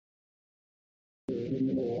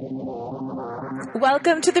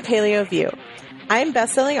Welcome to the Paleo View. I'm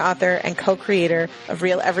best-selling author and co-creator of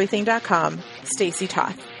RealEverything.com, Stacey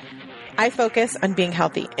Toth. I focus on being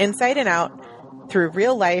healthy inside and out through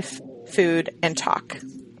real life, food, and talk.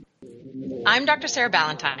 I'm Dr. Sarah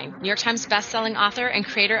Ballantyne, New York Times bestselling author and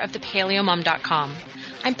creator of thepaleomom.com.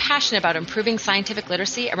 I'm passionate about improving scientific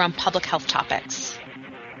literacy around public health topics.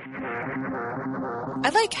 I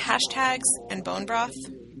like hashtags and bone broth.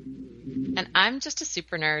 And I'm just a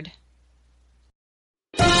super nerd.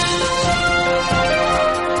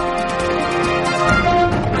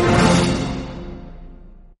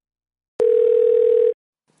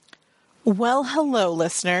 Well, hello,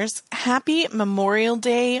 listeners. Happy Memorial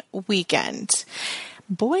Day weekend.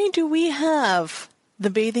 Boy, do we have the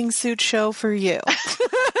bathing suit show for you.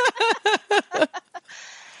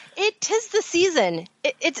 It is the season.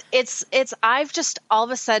 It's I've just all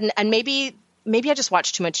of a sudden, and maybe I just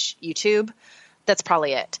watched too much YouTube. That's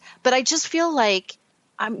probably it. But I just feel like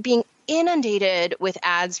I'm being inundated with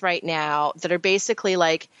ads right now that are basically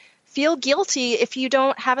like, feel guilty if you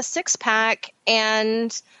don't have a six-pack,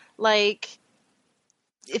 and like,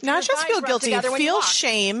 if not just feel guilty, feel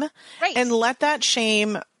shame, right, and let that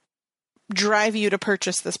shame drive you to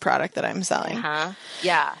purchase this product that I'm selling.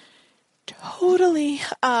 Yeah. Totally.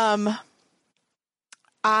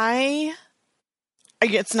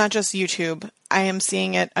 It's not just YouTube. I am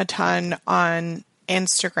seeing it a ton on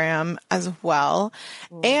Instagram as well.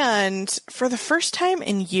 And for the first time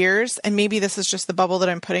in years, and maybe this is just the bubble that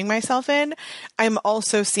I'm putting myself in, I'm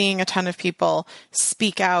also seeing a ton of people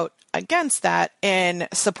speak out against that in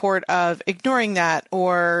support of ignoring that,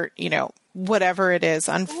 or, you know, whatever it is,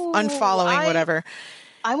 unfollowing, whatever.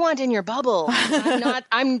 I want in your bubble.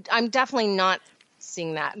 I'm definitely not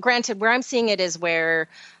seeing that. Granted, where I'm seeing it is where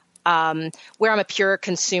I'm a pure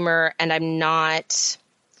consumer, and I'm not,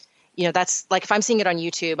 you know, that's like, if I'm seeing it on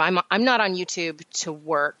YouTube, I'm not on YouTube to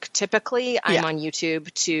work. Typically, I'm on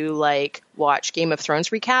YouTube to like watch Game of Thrones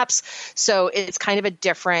recaps. So it's kind of a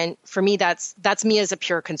different, for me, that's me as a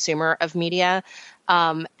pure consumer of media.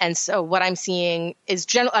 And so what I'm seeing is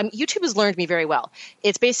YouTube has learned me very well.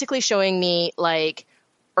 It's basically showing me like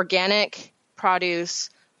organic produce,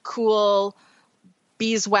 cool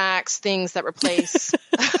beeswax things that replace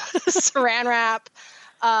saran wrap,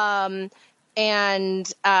 and then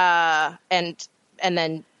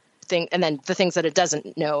the things that it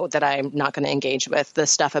doesn't know that I'm not going to engage with, the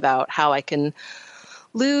stuff about how I can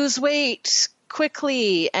lose weight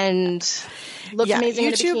quickly and look amazing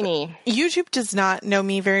in a bikini. YouTube does not know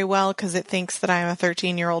me very well because it thinks that I'm a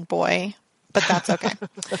 13-year-old boy, but that's okay.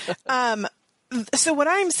 So what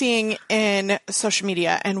I'm seeing in social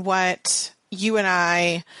media, and what you and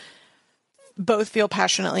I both feel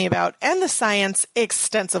passionately about, and the science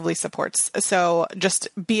extensively supports. So just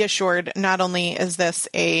be assured, not only is this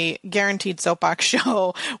a guaranteed soapbox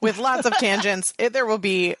show with lots of tangents, there will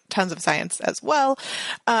be tons of science as well,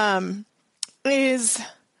 is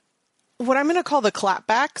what I'm going to call the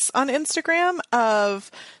clapbacks on Instagram of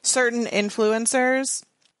certain influencers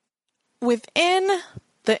within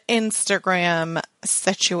the Instagram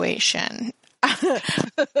situation.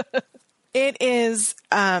 It is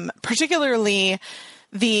particularly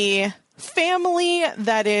the family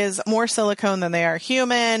that is more silicone than they are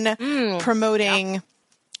human, promoting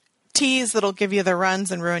teas that'll give you the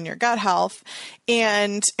runs and ruin your gut health.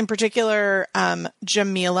 And in particular,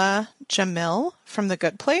 Jamil from The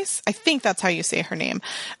Good Place. I think that's how you say her name.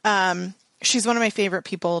 She's one of my favorite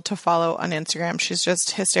people to follow on Instagram. She's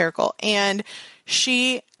just hysterical. And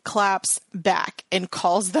she claps back and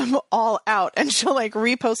calls them all out, and she'll like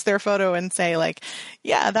repost their photo and say like,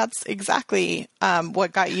 yeah, that's exactly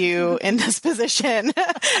what got you in this position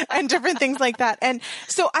and different things like that. And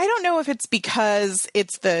so I don't know if it's because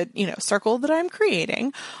it's the, you know, circle that I'm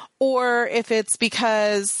creating, or if it's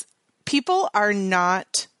because people are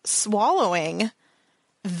not swallowing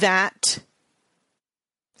that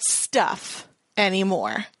stuff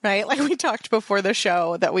anymore, right? Like we talked before the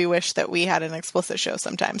show that we wish that we had an explicit show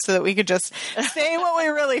sometimes so that we could just say what we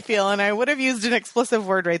really feel. And I would have used an explicit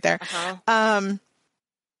word right there.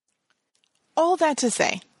 All that to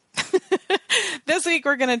say, this week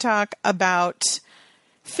we're going to talk about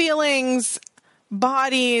feelings,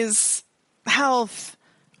 bodies, health,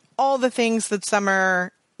 all the things that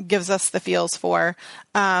summer gives us the feels for.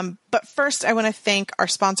 But first, I want to thank our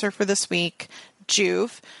sponsor for this week,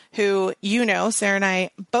 Joovv, who, you know, Sarah and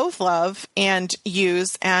I both love and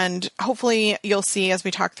use, and hopefully you'll see as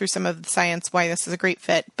we talk through some of the science why this is a great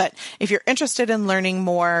fit. But if you're interested in learning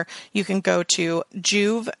more, you can go to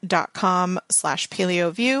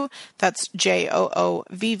joovv.com/paleoview. That's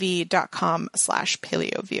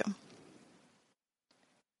JOOVV.com/paleoview.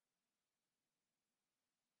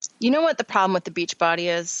 You know what the problem with the beach body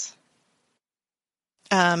is?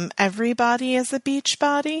 Everybody is a beach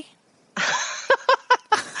body.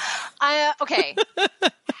 Okay.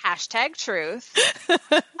 Hashtag truth.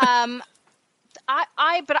 But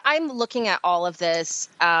I'm looking at all of this.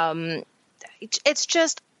 It's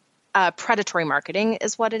just predatory marketing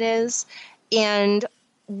is what it is. And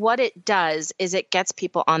what it does is it gets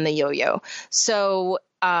people on the yo-yo. So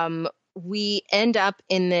we end up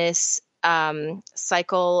in this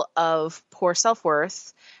cycle of poor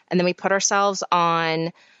self-worth. And then we put ourselves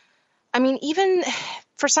on, I mean, even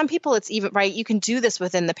for some people, it's even, right, you can do this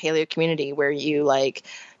within the paleo community where you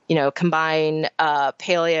combine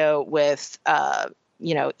paleo with,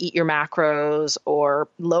 eat your macros or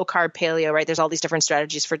low carb paleo, right? There's all these different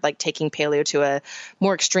strategies for like taking paleo to a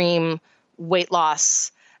more extreme weight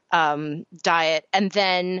loss diet. And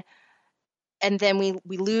then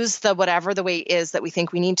we lose the whatever the weight is that we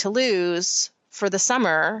think we need to lose for the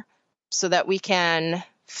summer so that we can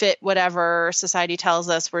fit whatever society tells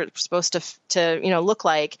us we're supposed to look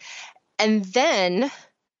like. And then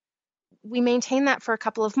we maintain that for a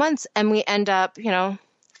couple of months and we end up,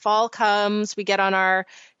 fall comes, we get on our,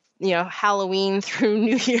 Halloween through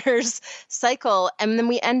New Year's cycle. And then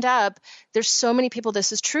we end up, there's so many people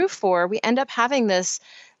this is true for, we end up having this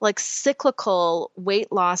like cyclical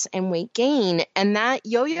weight loss and weight gain. And that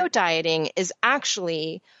yo-yo dieting is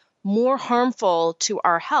actually more harmful to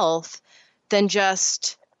our health than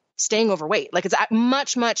just staying overweight. Like it's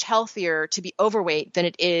much, much healthier to be overweight than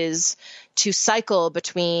it is to cycle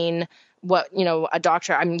between what, a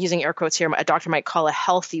doctor, I'm using air quotes here, a doctor might call a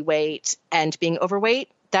healthy weight and being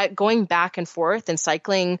overweight. That going back and forth and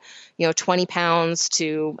cycling, 20 pounds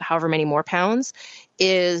to however many more pounds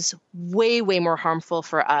is way, way more harmful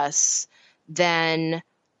for us than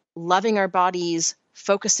loving our bodies,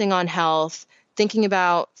 focusing on health, thinking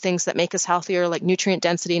about things that make us healthier, like nutrient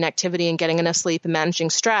density and activity and getting enough sleep and managing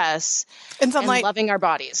stress and sunlight, and loving our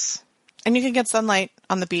bodies. And you can get sunlight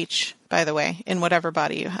on the beach, by the way, in whatever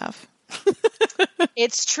body you have.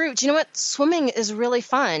 It's true. Do you know what? Swimming is really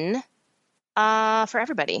fun for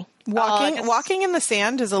everybody. Walking in the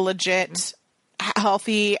sand is a legit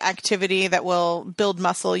healthy activity that will build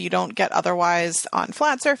muscle you don't get otherwise on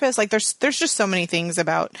flat surface. Like there's just so many things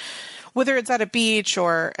about whether it's at a beach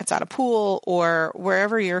or it's at a pool or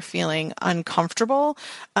wherever you're feeling uncomfortable.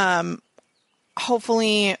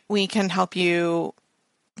 Hopefully we can help you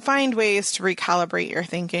find ways to recalibrate your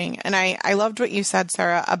thinking. And I loved what you said,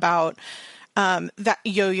 Sarah, about that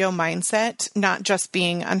yo-yo mindset, not just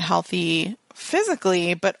being unhealthy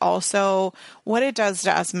physically, but also what it does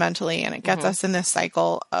to us mentally. And it gets us in this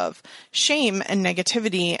cycle of shame and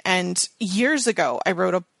negativity. And years ago, I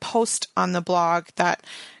wrote a post on the blog that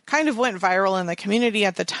kind of went viral in the community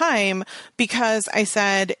at the time because I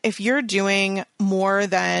said, if you're doing more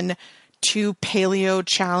than 2 paleo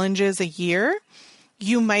challenges a year,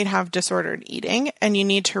 you might have disordered eating and you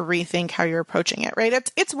need to rethink how you're approaching it,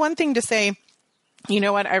 right? It's one thing to say, you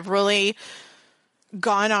know what, I've really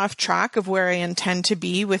gone off track of where I intend to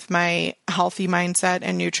be with my healthy mindset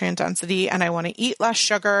and nutrient density, and I want to eat less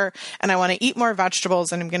sugar and I want to eat more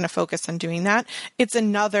vegetables and I'm going to focus on doing that. It's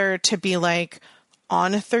another to be like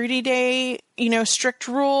on a 30-day, strict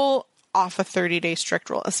rule, off a 30-day strict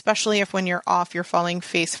rule, especially if when you're off, you're falling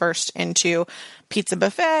face first into pizza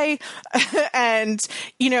buffet. And,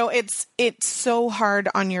 it's so hard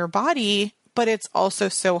on your body, but it's also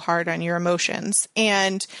so hard on your emotions.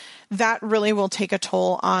 And that really will take a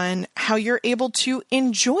toll on how you're able to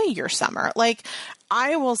enjoy your summer. Like,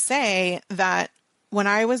 I will say that when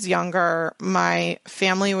I was younger, my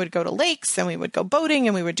family would go to lakes and we would go boating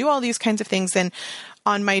and we would do all these kinds of things. And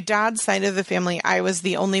on my dad's side of the family, I was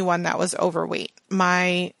the only one that was overweight.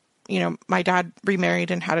 My dad remarried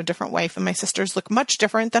and had a different wife, and my sisters look much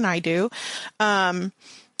different than I do. And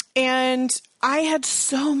I had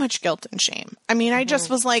so much guilt and shame. I mean, I just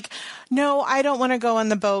was like, no, I don't want to go on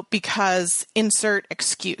the boat because insert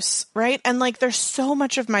excuse, right? And like, there's so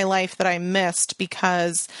much of my life that I missed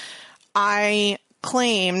because I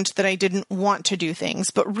claimed that I didn't want to do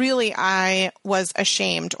things, but really I was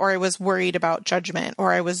ashamed or I was worried about judgment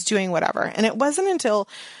or I was doing whatever. And it wasn't until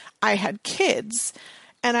I had kids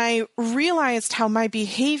and I realized how my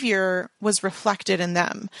behavior was reflected in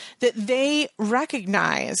them, that they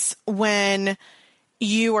recognize when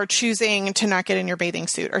you are choosing to not get in your bathing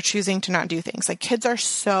suit or choosing to not do things. Like, kids are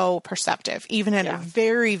so perceptive, even at a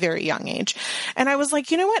very, very young age. And I was like,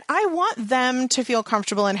 you know what? I want them to feel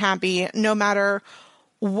comfortable and happy no matter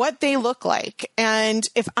what they look like. And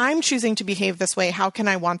if I'm choosing to behave this way, how can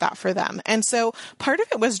I want that for them? And so part of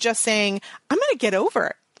it was just saying, I'm going to get over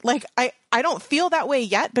it. Like, I don't feel that way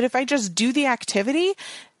yet, but if I just do the activity,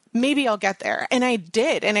 maybe I'll get there. And I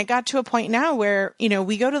did. And it got to a point now where,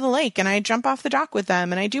 we go to the lake and I jump off the dock with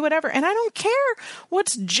them and I do whatever. And I don't care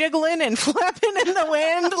what's jiggling and flapping in the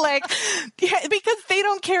wind. Because they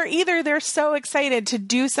don't care either. They're so excited to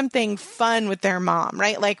do something fun with their mom,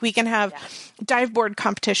 right? Like we can have dive board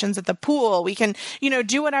competitions at the pool. We can,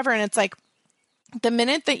 do whatever. And it's like, the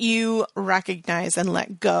minute that you recognize and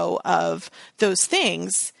let go of those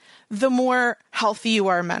things, the more healthy you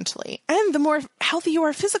are mentally and the more healthy you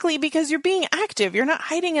are physically because you're being active. You're not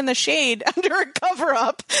hiding in the shade under a cover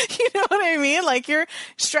up. You know what I mean? Like you're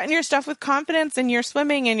strutting your stuff with confidence and you're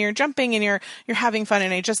swimming and you're jumping and you're having fun.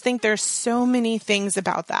 And I just think there's so many things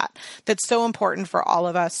about that that's so important for all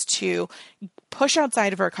of us to push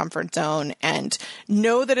outside of our comfort zone and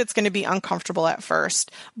know that it's going to be uncomfortable at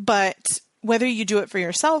first, but whether you do it for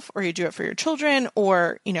yourself or you do it for your children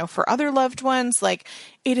or, for other loved ones, like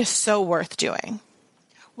it is so worth doing.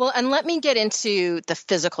 Well, and let me get into the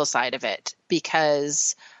physical side of it,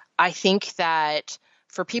 because I think that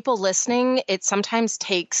for people listening, it sometimes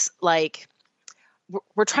takes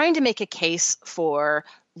we're trying to make a case for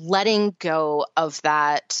letting go of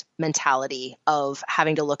that mentality of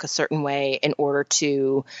having to look a certain way in order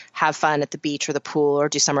to have fun at the beach or the pool or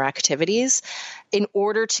do summer activities in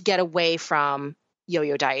order to get away from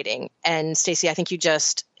yo-yo dieting. And Stacey, I think you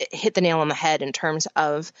just hit the nail on the head in terms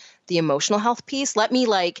of the emotional health piece. Let me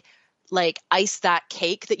like ice that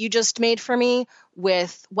cake that you just made for me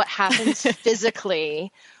with what happens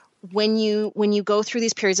physically when you go through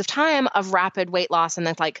these periods of time of rapid weight loss and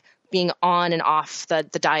then being on and off the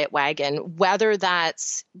diet wagon, whether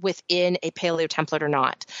that's within a paleo template or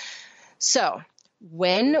not. So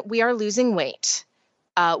when we are losing weight,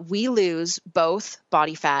 we lose both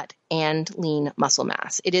body fat and lean muscle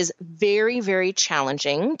mass. It is very, very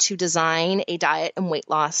challenging to design a diet and weight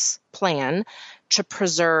loss plan to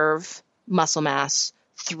preserve muscle mass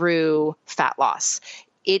through fat loss.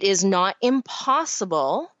 It is not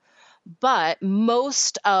impossible, but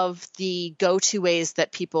most of the go-to ways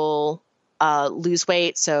that people lose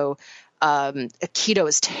weight, so keto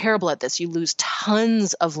is terrible at this. You lose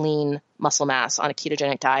tons of lean muscle mass on a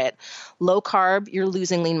ketogenic diet. Low carb, you're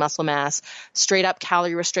losing lean muscle mass. Straight up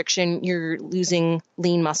calorie restriction, you're losing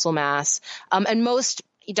lean muscle mass. And most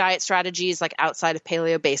diet strategies outside of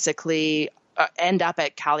paleo basically end up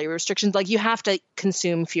at calorie restrictions. You have to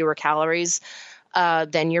consume fewer calories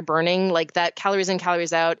than you're burning. That calories in,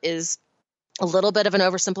 calories out is a little bit of an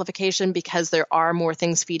oversimplification because there are more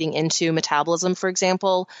things feeding into metabolism, for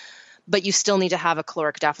example, but you still need to have a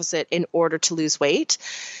caloric deficit in order to lose weight.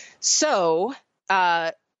 So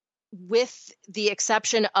with the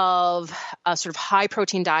exception of sort of high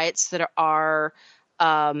protein diets that are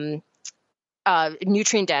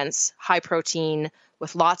nutrient dense, high protein,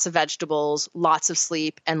 with lots of vegetables, lots of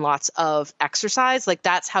sleep, and lots of exercise,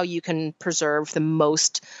 that's how you can preserve the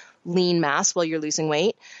most lean mass while you're losing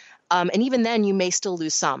weight. And even then, you may still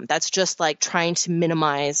lose some. That's just trying to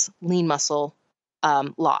minimize lean muscle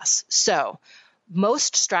loss. So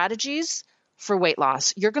most strategies for weight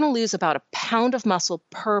loss, you're going to lose about a pound of muscle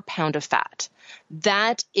per pound of fat.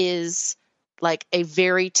 That is a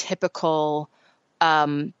very typical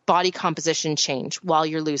body composition change while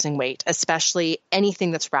you're losing weight, especially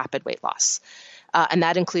anything that's rapid weight loss. And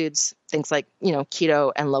that includes things like,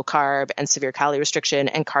 keto and low carb and severe calorie restriction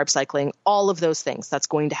and carb cycling, all of those things. That's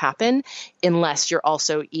going to happen unless you're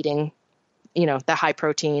also eating, the high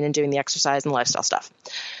protein and doing the exercise and lifestyle stuff.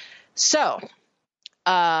 So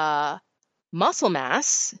muscle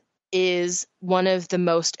mass is one of the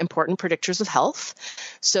most important predictors of health.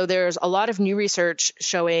 So there's a lot of new research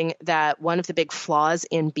showing that one of the big flaws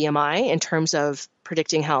in BMI in terms of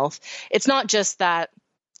predicting health, it's not just that,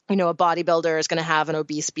 a bodybuilder is going to have an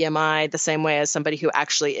obese BMI the same way as somebody who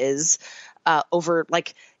actually is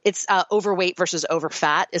overweight versus over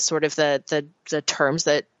fat is sort of the terms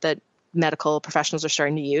that medical professionals are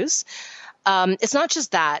starting to use. It's not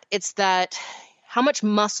just that, it's that how much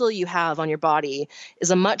muscle you have on your body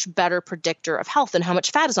is a much better predictor of health than how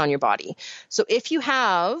much fat is on your body. So if you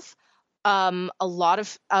have a lot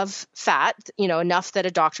of fat, enough that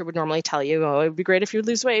a doctor would normally tell you, oh, it'd be great if you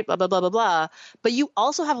lose weight, blah, blah, blah, blah, blah. But you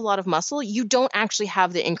also have a lot of muscle. You don't actually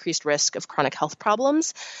have the increased risk of chronic health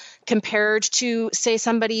problems compared to, say,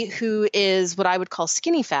 somebody who is what I would call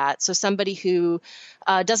skinny fat. So somebody who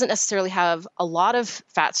doesn't necessarily have a lot of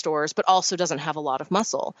fat stores, but also doesn't have a lot of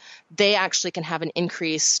muscle. They actually can have an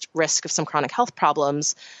increased risk of some chronic health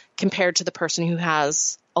problems compared to the person who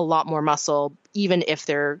has a lot more muscle, even if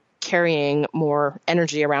they're carrying more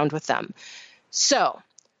energy around with them. So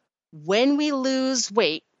when we lose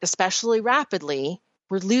weight, especially rapidly,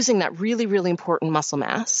 we're losing that really, really important muscle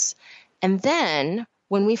mass. And then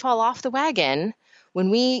when we fall off the wagon, when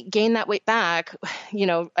we gain that weight back,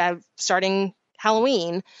 starting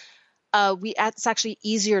Halloween, it's actually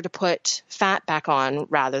easier to put fat back on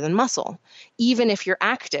rather than muscle. Even if you're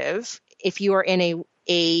active, if you are in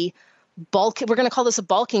a bulk, we're going to call this a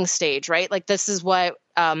bulking stage, right? Like this is what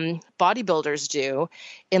bodybuilders do,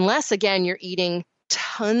 unless again, you're eating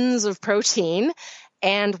tons of protein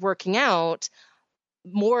and working out,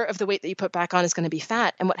 more of the weight that you put back on is going to be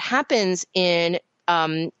fat. And what happens in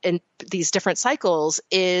these different cycles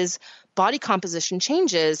is body composition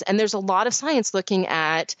changes. And there's a lot of science looking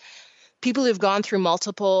at people who've gone through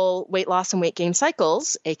multiple weight loss and weight gain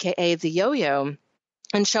cycles, aka the yo-yo,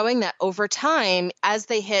 and showing that over time, as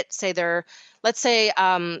they hit, say let's say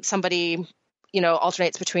somebody,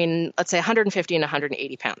 alternates between, let's say 150 and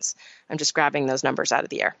 180 pounds. I'm just grabbing those numbers out of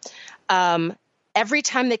the air. Every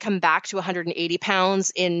time they come back to 180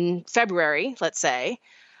 pounds in February, let's say,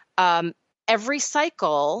 every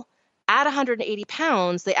cycle at 180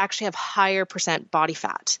 pounds, they actually have higher percent body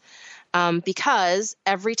fat. Because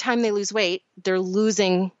every time they lose weight, they're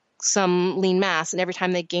losing some lean mass. And every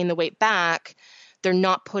time they gain the weight back, they're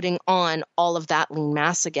not putting on all of that lean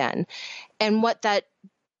mass again. And what that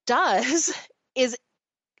does is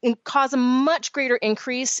cause a much greater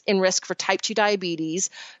increase in risk for type 2 diabetes,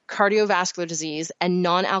 cardiovascular disease, and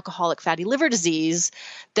non-alcoholic fatty liver disease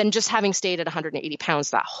than just having stayed at 180 pounds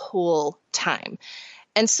that whole time.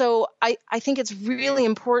 And so I think it's really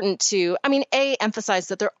important to, emphasize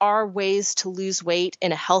that there are ways to lose weight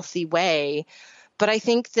in a healthy way. But I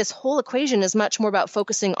think this whole equation is much more about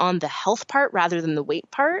focusing on the health part rather than the weight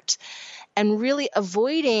part, and really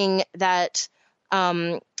avoiding that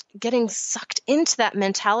getting sucked into that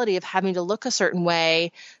mentality of having to look a certain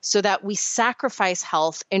way so that we sacrifice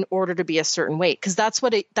health in order to be a certain weight. Because that's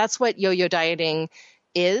what yo-yo dieting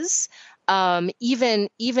is. Even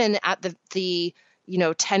at the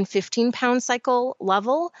 10, 15 pound cycle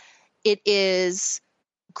level, it is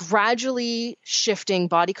gradually shifting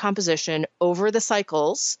body composition over the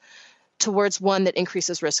cycles towards one that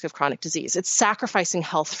increases risk of chronic disease. It's sacrificing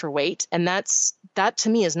health for weight. And that to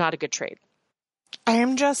me is not a good trade. I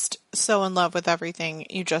am just so in love with everything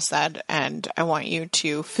you just said, and I want you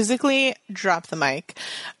to physically drop the mic.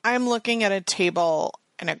 I'm looking at a table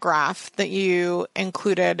and a graph that you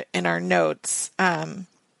included in our notes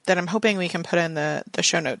that I'm hoping we can put in the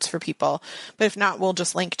show notes for people. But if not, we'll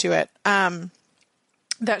just link to it.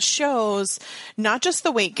 That shows not just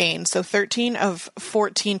the weight gain. So 13 of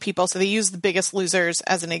 14 people. So they use the Biggest Losers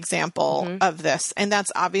as an example of this. And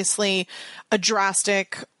that's obviously a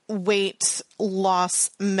drastic weight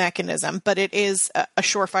loss mechanism, but it is a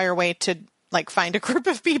surefire way to find a group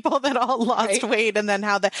of people that all lost weight, and then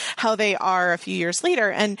how they are a few years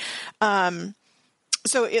later. And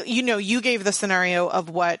so you gave the scenario of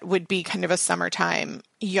what would be kind of a summertime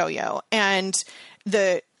yo-yo, and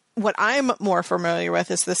what I'm more familiar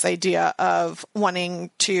with is this idea of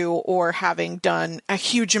wanting to or having done a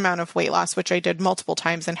huge amount of weight loss, which I did multiple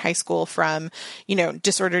times in high school from,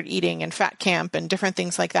 disordered eating and fat camp and different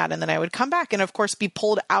things like that. And then I would come back and of course be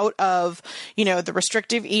pulled out of, the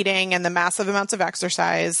restrictive eating and the massive amounts of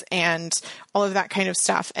exercise and all of that kind of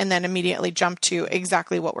stuff. And then immediately jump to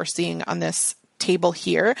exactly what we're seeing on this table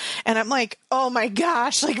here. And I'm like, oh my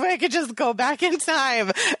gosh, if I could just go back in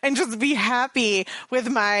time and just be happy with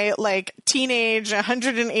my teenage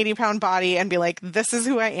 180 pound body and be like, this is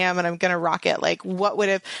who I am and I'm going to rock it.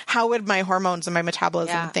 How would my hormones and my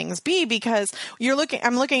metabolism and things be? Because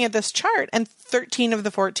I'm looking at this chart, and 13 of the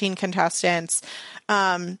 14 contestants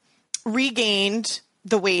regained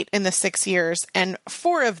the weight in the 6 years, and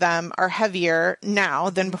 4 of them are heavier now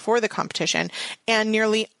than before the competition. And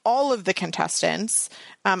nearly all of the contestants,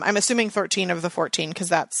 I'm assuming 13 of the 14, because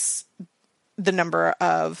that's the number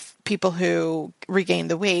of people who regained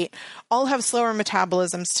the weight, all have slower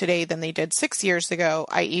metabolisms today than they did 6 years ago,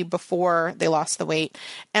 i.e. before they lost the weight,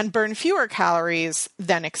 and burn fewer calories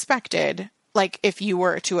than expected. If you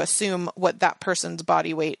were to assume what that person's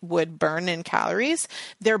body weight would burn in calories,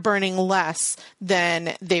 they're burning less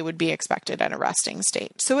than they would be expected at a resting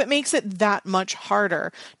state. So it makes it that much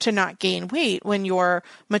harder to not gain weight when your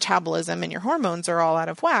metabolism and your hormones are all out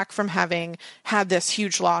of whack from having had this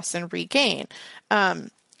huge loss and regain.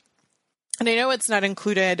 And I know it's not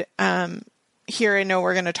included here. I know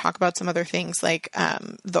we're going to talk about some other things like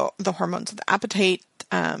the hormones of the appetite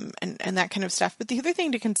and that kind of stuff. But the other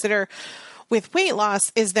thing to consider with weight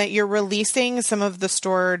loss is that you're releasing some of the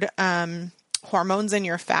stored hormones in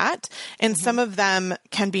your fat, and some of them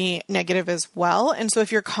can be negative as well. And so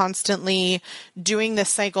if you're constantly doing this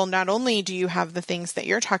cycle, not only do you have the things that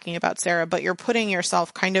you're talking about, Sarah, but you're putting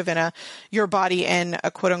yourself kind of your body in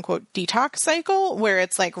a quote unquote detox cycle where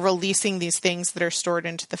it's like releasing these things that are stored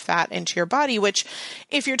into the fat into your body, which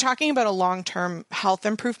if you're talking about a long-term health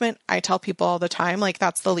improvement, I tell people all the time, like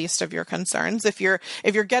that's the least of your concerns. If you're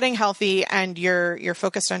getting healthy and you're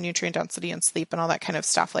focused on nutrient density and sleep and all that kind of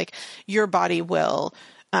stuff, like your body will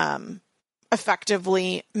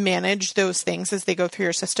effectively manage those things as they go through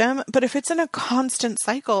your system. But if it's in a constant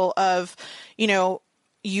cycle of,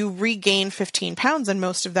 you regain 15 pounds and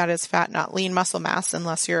most of that is fat, not lean muscle mass,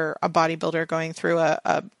 unless you're a bodybuilder going through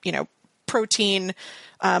a protein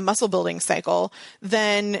muscle building cycle,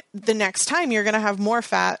 then the next time you're going to have more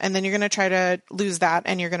fat and then you're going to try to lose that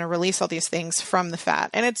and you're going to release all these things from the fat.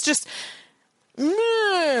 And it's just,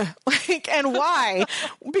 and why?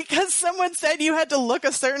 Because someone said you had to look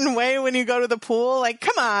a certain way when you go to the pool. Like,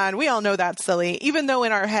 come on, we all know that's silly. Even though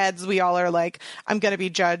in our heads we all are like, I'm going to be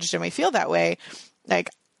judged, and we feel that way. Like,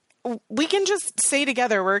 we can just say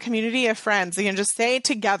together, we're a community of friends. We can just say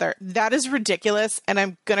together, that is ridiculous, and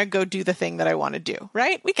I'm going to go do the thing that I want to do,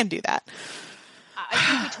 right? We can do that. I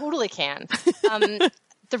think we totally can.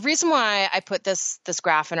 The reason why I put this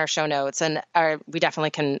graph in our show notes, and we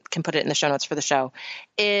definitely can put it in the show notes for the show,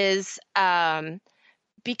 is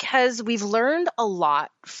because we've learned a lot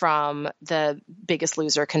from the Biggest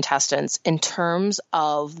Loser contestants in terms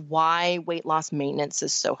of why weight loss maintenance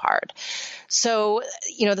is so hard. So,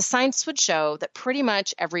 the science would show that pretty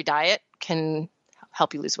much every diet can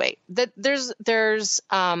help you lose weight. That we've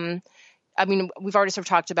already sort of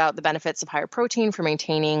talked about the benefits of higher protein for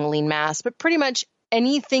maintaining lean mass, but pretty much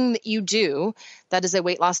anything that you do that is a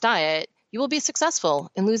weight loss diet, you will be successful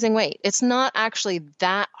in losing weight. It's not actually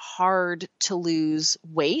that hard to lose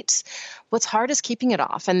weight. What's hard is keeping it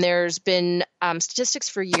off. And there's been statistics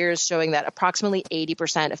for years showing that approximately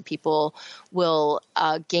 80% of people will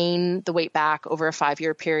gain the weight back over a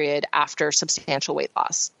 5-year period after substantial weight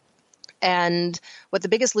loss. And what the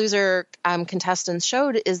Biggest Loser contestants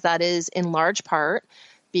showed is that is in large part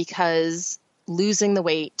because losing the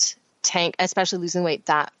weight especially losing weight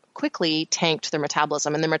that quickly, tanked their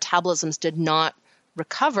metabolism, and their metabolisms did not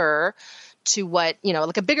recover to what,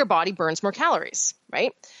 like a bigger body burns more calories,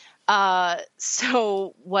 right?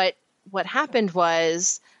 So what happened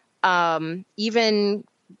was even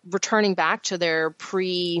returning back to their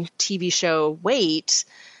pre-TV show weight,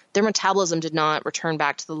 their metabolism did not return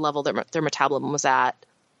back to the level that their metabolism was at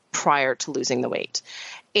prior to losing the weight.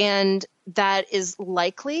 And that is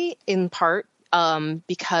likely in part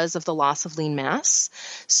because of the loss of lean mass.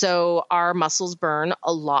 So our muscles burn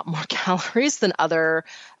a lot more calories than other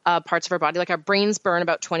parts of our body. Like our brains burn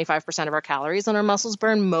about 25% of our calories and our muscles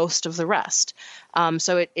burn most of the rest.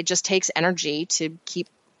 So it just takes energy to keep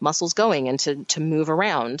muscles going and to move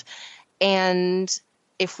around. And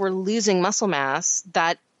if we're losing muscle mass,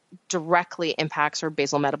 that directly impacts our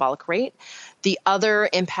basal metabolic rate. The other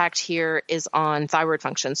impact here is on thyroid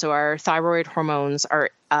function. So our thyroid hormones are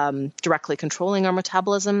directly controlling our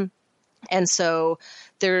metabolism. And so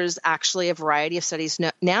there's actually a variety of studies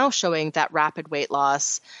now showing that rapid weight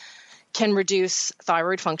loss can reduce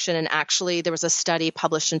thyroid function. And actually, there was a study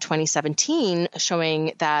published in 2017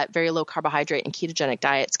 showing that very low carbohydrate and ketogenic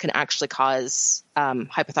diets can actually cause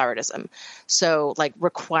hypothyroidism. So like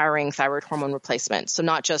requiring thyroid hormone replacement. So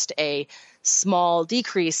not just a small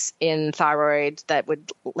decrease in thyroid that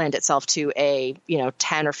would lend itself to a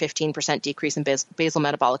 10 or 15% decrease in basal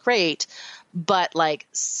metabolic rate, but like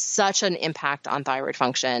such an impact on thyroid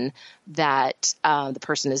function that the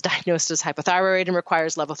person is diagnosed as hypothyroid and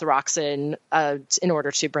requires levothyroxine in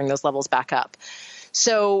order to bring those levels back up.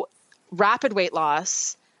 So rapid weight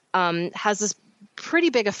loss has this pretty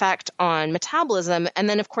big effect on metabolism. And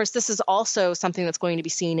then, of course, this is also something that's going to be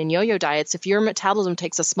seen in yo-yo diets. If your metabolism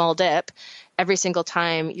takes a small dip every single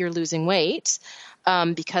time you're losing weight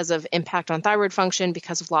because of impact on thyroid function,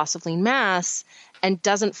 because of loss of lean mass, and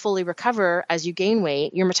doesn't fully recover as you gain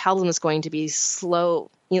weight, your metabolism is going to be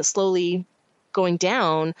slowly going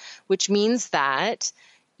down, which means that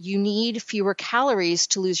you need fewer calories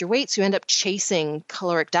to lose your weight. So you end up chasing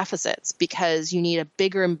caloric deficits because you need a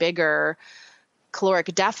bigger and bigger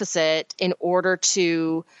caloric deficit in order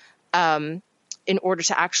to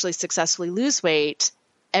actually successfully lose weight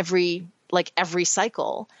every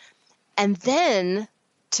cycle. And then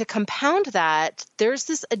to compound that, there's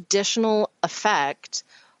this additional effect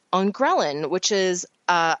on ghrelin, which is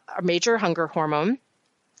a major hunger hormone.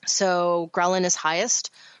 So ghrelin is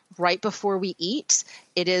highest right before we eat.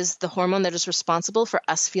 It is the hormone that is responsible for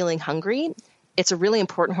us feeling hungry. it's a really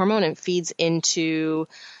important hormone and feeds into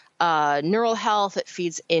neural health. It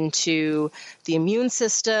feeds into the immune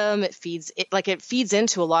system. It feeds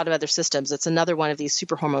into a lot of other systems. It's another one of these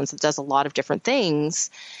super hormones that does a lot of different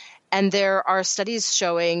things. And there are studies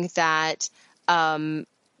showing that,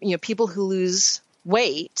 people who lose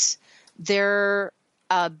weight, their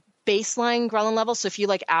baseline ghrelin level, so if you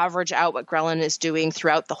average out what ghrelin is doing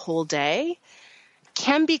throughout the whole day,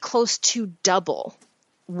 can be close to double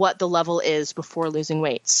what the level is before losing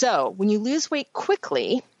weight. So when you lose weight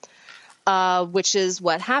quickly, which is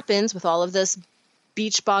what happens with all of this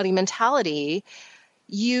beach body mentality,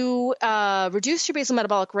 you reduce your basal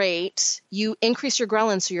metabolic rate, you increase your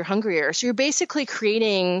ghrelin, so you're hungrier. So you're basically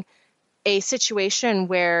creating a situation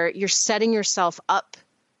where you're setting yourself up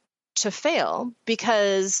to fail,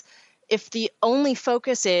 because if the only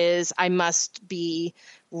focus is I must be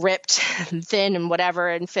ripped and thin and whatever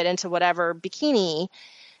and fit into whatever bikini,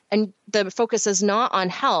 and the focus is not on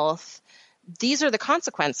health, these are the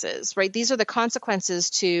consequences, right? These are the consequences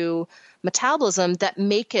to metabolism that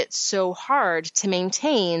make it so hard to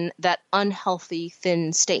maintain that unhealthy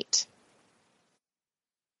thin state.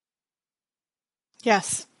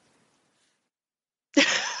 Yes.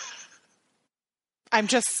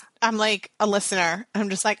 I'm like a listener. I'm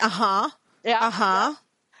just like, Yeah. Yeah.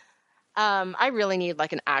 I really need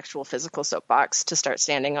an actual physical soapbox to start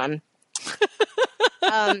standing on.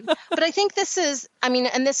 But I think this is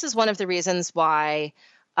one of the reasons why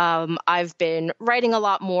I've been writing a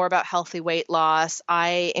lot more about healthy weight loss.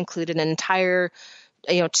 I included an entire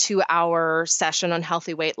 2-hour session on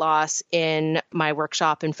healthy weight loss in my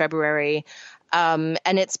workshop in February. And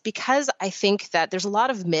it's because I think that there's a lot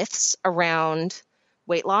of myths around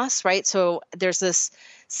weight loss, right? So there's this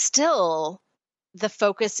still, the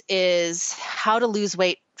focus is how to lose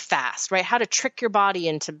weight fast, right? How to trick your body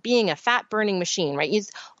into being a fat burning machine, right?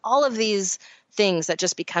 Use all of these things that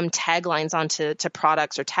just become taglines onto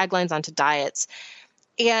products or taglines onto diets.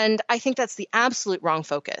 And I think that's the absolute wrong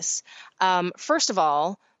focus. First of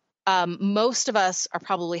all, most of us are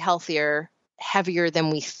probably heavier than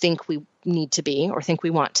we think we need to be or think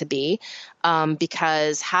we want to be,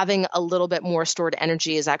 because having a little bit more stored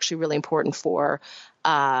energy is actually really important for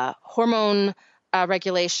hormone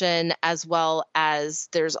regulation, as well as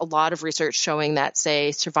there's a lot of research showing that, say,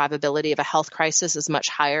 survivability of a health crisis is much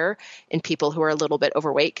higher in people who are a little bit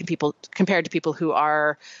overweight compared to people who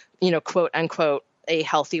are, quote unquote, a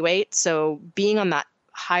healthy weight. So being on that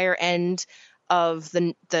higher end of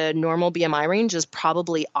the normal BMI range is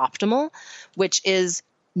probably optimal, which is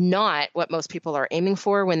not what most people are aiming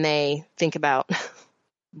for when they think about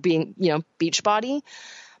being, beach body.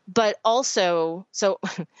 But also, so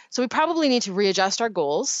we probably need to readjust our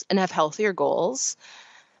goals and have healthier goals.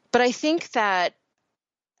 But I think that,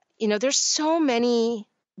 there's so many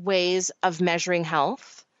ways of measuring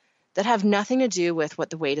health that have nothing to do with what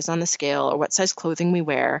the weight is on the scale or what size clothing we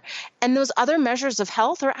wear. And those other measures of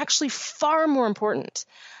health are actually far more important.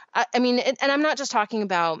 And I'm not just talking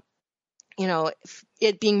about,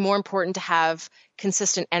 it being more important to have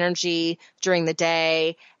consistent energy during the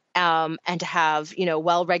day, and to have,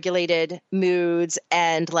 well-regulated moods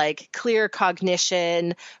and clear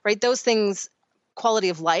cognition, right? Those things, quality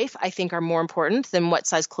of life, I think, are more important than what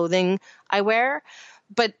size clothing I wear.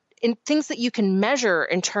 But in things that you can measure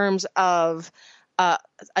in terms of a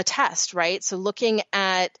test, right? So looking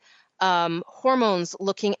at hormones,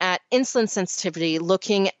 looking at insulin sensitivity,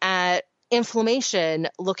 looking at inflammation,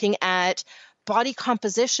 looking at body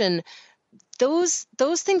composition, those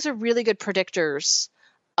things are really good predictors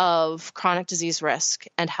of chronic disease risk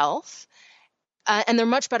and health. And they're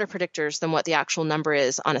much better predictors than what the actual number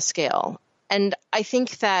is on a scale. And I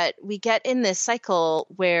think that we get in this cycle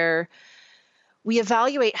where we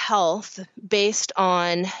evaluate health based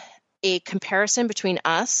on a comparison between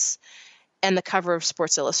us and the cover of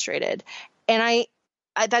Sports Illustrated. And I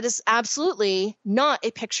that is absolutely not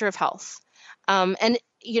a picture of health. And,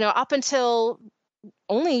 up until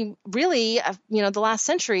only really, the last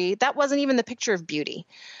century, that wasn't even the picture of beauty.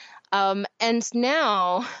 And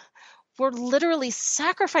now we're literally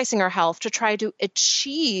sacrificing our health to try to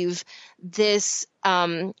achieve this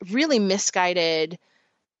really misguided,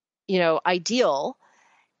 ideal.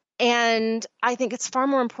 And I think it's far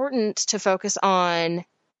more important to focus on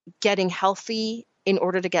getting healthy in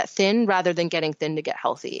order to get thin rather than getting thin to get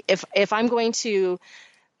healthy. If I'm going to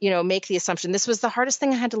make the assumption, this was the hardest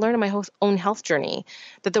thing I had to learn in my own health journey,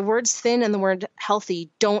 that the words thin and the word healthy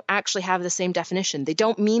don't actually have the same definition. They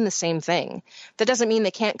don't mean the same thing. That doesn't mean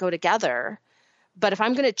they can't go together. But if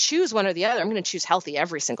I'm going to choose one or the other, I'm going to choose healthy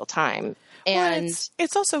every single time. And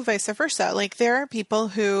it's also vice versa. There are people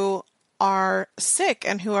who are sick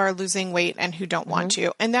and who are losing weight and who don't want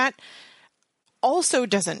to. And that also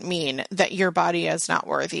doesn't mean that your body is not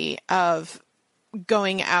worthy of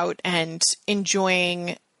going out and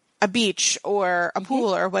enjoying a beach or a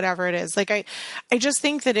pool or whatever it is. Like, I just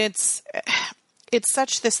think that it's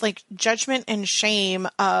such this like judgment and shame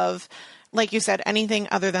of, like you said, anything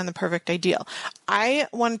other than the perfect ideal. I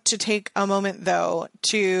want to take a moment though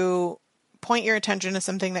to point your attention to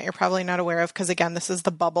something that you're probably not aware of. Because again, this is the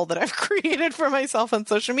bubble that I've created for myself on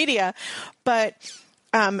social media, but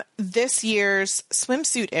this year's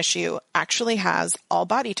swimsuit issue actually has all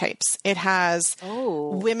body types. It has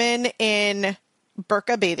women in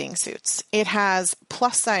burqa bathing suits. It has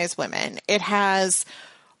plus size women. It has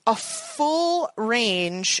a full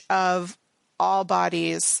range of all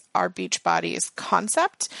bodies are beach bodies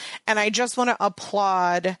concept. And I just want to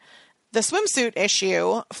applaud the swimsuit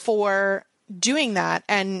issue for doing that,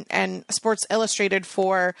 and Sports Illustrated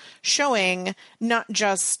for showing not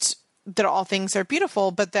just that all things are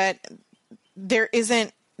beautiful, but that there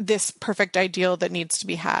isn't this perfect ideal that needs to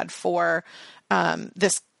be had for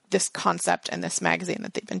this concept and this magazine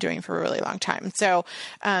that they've been doing for a really long time. So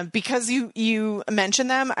because you mentioned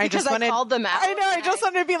them, I called them out. I know. I just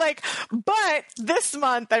wanted to be like, but this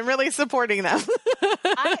month I'm really supporting them.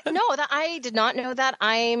 I did not know that.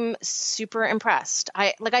 I'm super impressed.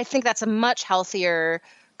 I think that's a much healthier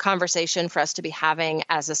conversation for us to be having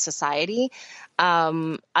as a society.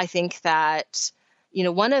 I think that,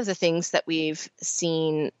 one of the things that we've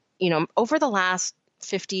seen, over the last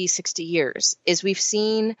 50, 60 years is we've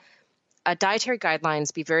seen dietary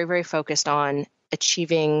guidelines be very, very focused on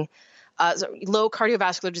achieving low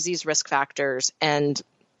cardiovascular disease risk factors and,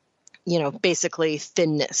 basically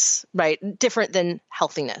thinness, right? Different than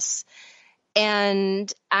healthiness.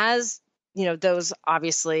 And as those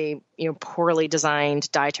obviously, poorly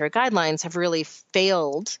designed dietary guidelines have really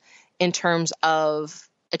failed in terms of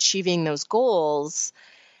achieving those goals.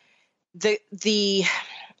 The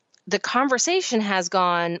conversation has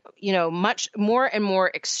gone, much more and more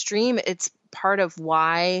extreme. It's part of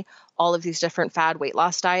why all of these different fad weight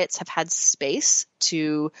loss diets have had space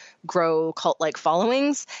to grow cult-like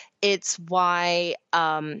followings. It's why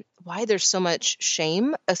there's so much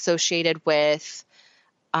shame associated with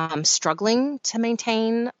struggling to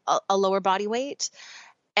maintain a lower body weight.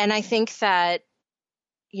 And I think that,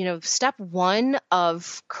 step one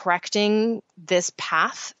of correcting this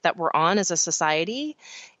path that we're on as a society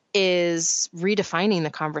is redefining the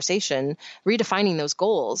conversation, redefining those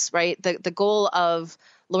goals, right? The goal of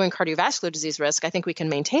lowering cardiovascular disease risk, I think we can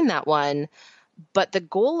maintain that one, but the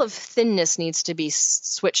goal of thinness needs to be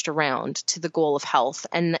switched around to the goal of health,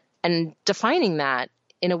 and defining that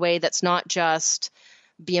in a way that's not just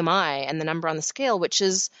BMI and the number on the scale, which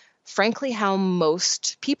is frankly how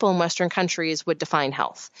most people in Western countries would define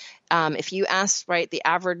health. If you ask, right, the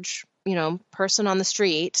average, person on the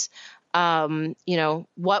street,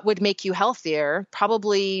 what would make you healthier?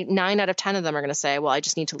 Probably 9 out of 10 of them are going to say, well, I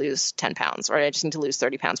just need to lose 10 pounds, or I just need to lose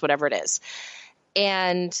 30 pounds, whatever it is.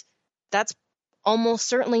 And that's almost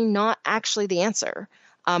certainly not actually the answer.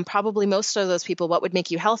 Probably most of those people, what would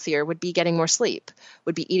make you healthier would be getting more sleep,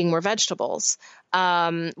 would be eating more vegetables,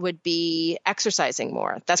 would be exercising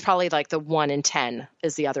more. That's probably like the 1 in 10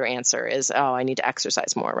 is the other answer is, oh, I need to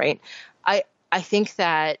exercise more, right? I think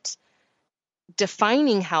that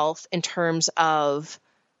defining health in terms of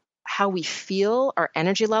how we feel, our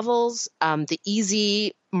energy levels, the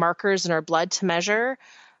easy markers in our blood to measure,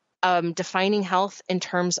 defining health in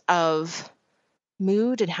terms of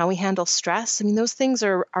mood and how we handle stress. I mean, those things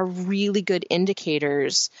are really good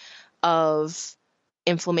indicators of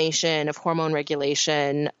inflammation, of hormone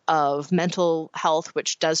regulation, of mental health,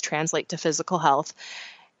 which does translate to physical health.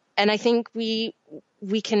 And I think we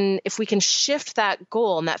can, if we can shift that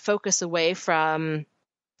goal and that focus away from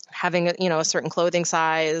having a certain clothing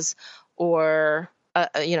size or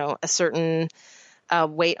a certain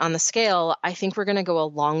weight on the scale, I think we're going to go a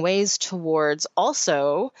long ways towards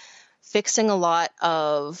also fixing a lot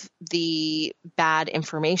of the bad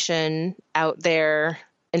information out there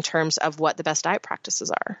in terms of what the best diet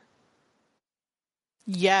practices are.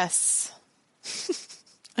 Yes.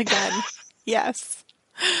 Again, yes.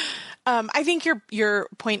 I think your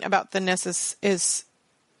point about thinness is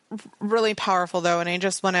really powerful though. And I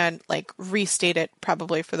just want to restate it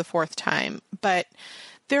probably for the 4th time, but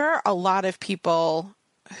there are a lot of people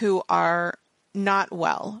who are not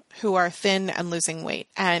well, who are thin and losing weight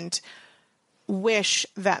and wish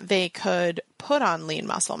that they could put on lean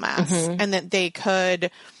muscle mass and that they could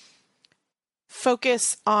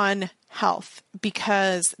focus on health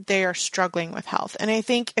because they are struggling with health. And I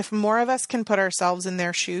think if more of us can put ourselves in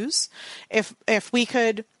their shoes, if we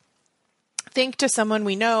could think to someone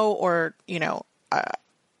we know, or,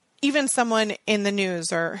 even someone in the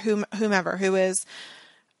news or whomever who is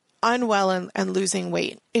unwell and losing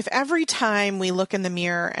weight. If every time we look in the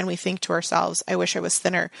mirror and we think to ourselves, I wish I was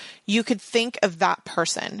thinner, you could think of that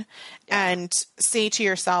person and say to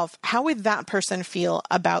yourself, how would that person feel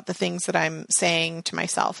about the things that I'm saying to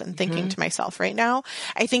myself and thinking to myself right now?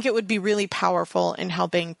 I think it would be really powerful in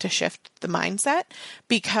helping to shift the mindset,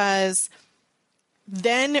 because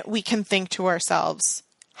then we can think to ourselves,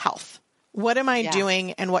 health. What am I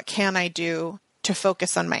doing, and what can I do to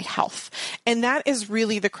focus on my health? And that is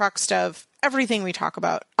really the crux of everything we talk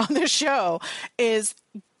about on this show, is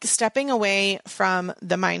stepping away from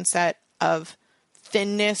the mindset of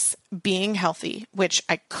thinness being healthy, which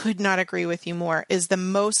I could not agree with you more, is the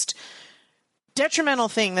most detrimental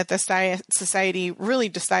thing that this society really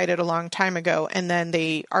decided a long time ago. And then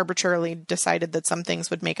they arbitrarily decided that some things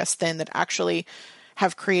would make us thin that actually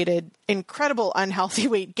have created incredible unhealthy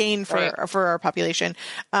weight gain for our population.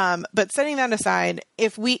 But setting that aside,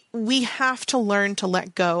 if we have to learn to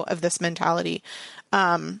let go of this mentality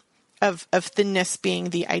of thinness being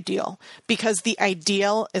the ideal, because the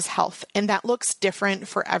ideal is health, and that looks different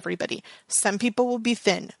for everybody. Some people will be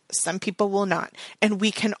thin, some people will not, and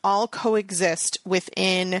we can all coexist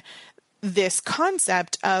within this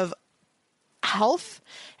concept of health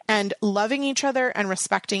and loving each other and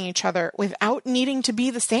respecting each other without needing to be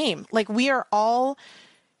the same. Like, we are all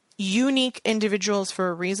unique individuals for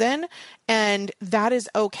a reason, and that is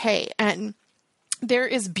okay. And there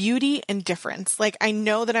is beauty in difference. Like, I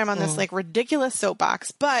know that I'm on this like ridiculous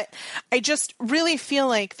soapbox, but I just really feel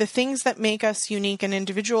like the things that make us unique and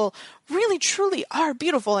individual really truly are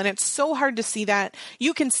beautiful. And it's so hard to see that.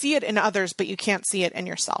 You can see it in others, but you can't see it in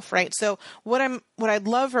yourself. Right. So what I'd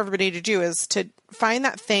love for everybody to do is to find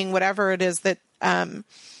that thing, whatever it is that,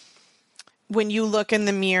 when you look in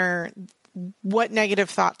the mirror, what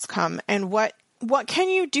negative thoughts come, and what can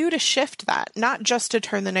you do to shift that? Not just to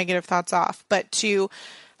turn the negative thoughts off, but to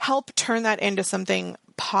help turn that into something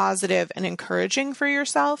positive and encouraging for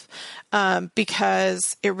yourself,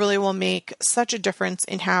 because it really will make such a difference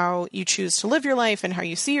in how you choose to live your life and how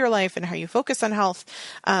you see your life and how you focus on health.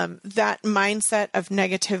 That mindset of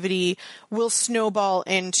negativity will snowball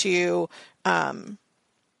into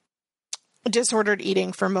disordered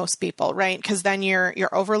eating for most people, right? Because then you're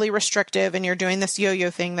overly restrictive and you're doing this yo-yo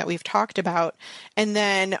thing that we've talked about. And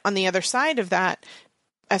then on the other side of that,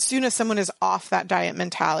 as soon as someone is off that diet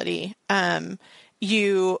mentality,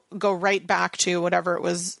 you go right back to whatever it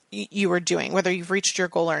was you were doing, whether you've reached your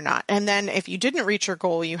goal or not. And then if you didn't reach your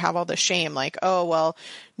goal, you have all the shame, like, oh, well,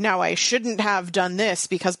 now I shouldn't have done this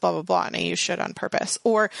because blah, blah, blah. And you should on purpose.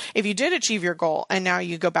 Or if you did achieve your goal and now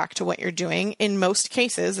you go back to what you're doing, in most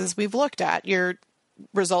cases, as we've looked at, your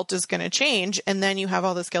result is going to change. And then you have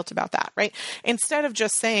all this guilt about that, right? Instead of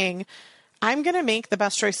just saying, I'm going to make the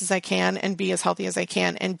best choices I can and be as healthy as I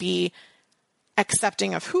can and be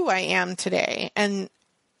accepting of who I am today, and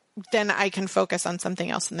then I can focus on something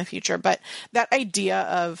else in the future. But that idea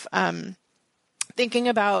of thinking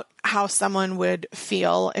about how someone would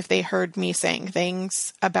feel if they heard me saying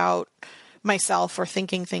things about myself or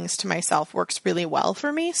thinking things to myself works really well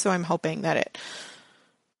for me. So I'm hoping that it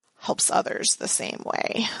helps others the same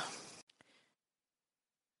way.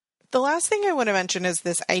 The last thing I want to mention is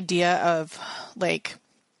this idea of like,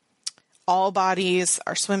 all bodies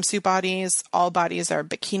are swimsuit bodies, all bodies are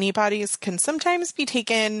bikini bodies, can sometimes be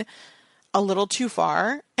taken a little too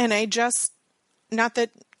far. And I just, not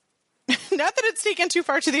that it's taken too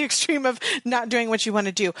far to the extreme of not doing what you want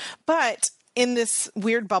to do, but in this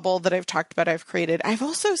weird bubble that I've talked about, I've created, I've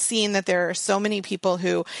also seen that there are so many people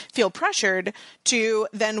who feel pressured to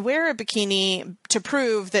then wear a bikini to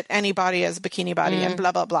prove that anybody has a bikini body and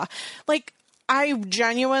blah, blah, blah. Like, I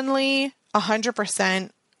genuinely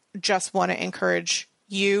 100% just want to encourage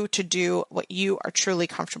you to do what you are truly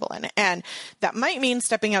comfortable in. And that might mean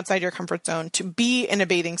stepping outside your comfort zone to be in a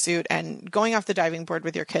bathing suit and going off the diving board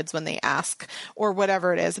with your kids when they ask, or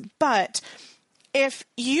whatever it is. But if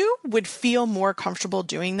you would feel more comfortable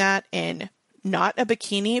doing that in not a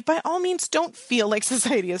bikini, by all means, don't feel like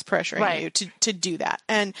society is pressuring you to do that.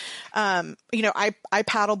 And, I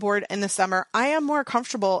paddleboard in the summer. I am more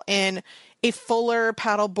comfortable in a fuller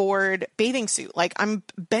paddleboard bathing suit. Like, I'm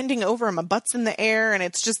bending over and my butt's in the air, and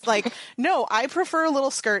it's just like, no, I prefer a little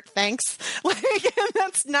skirt. Thanks. Like, and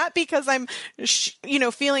that's not because I'm,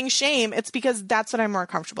 feeling shame. It's because that's what I'm more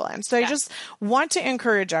comfortable in. So I just want to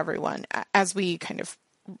encourage everyone, as we kind of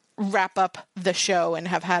wrap up the show and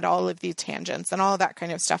have had all of these tangents and all of that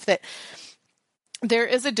kind of stuff, that there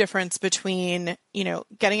is a difference between,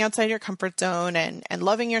 getting outside your comfort zone and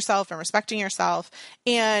loving yourself and respecting yourself,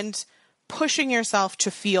 and pushing yourself to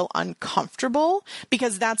feel uncomfortable,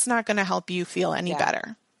 because that's not going to help you feel any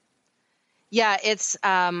better. Yeah, it's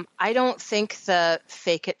I don't think the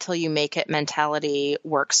fake it till you make it mentality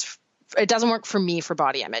works. It doesn't work for me for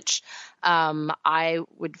body image. I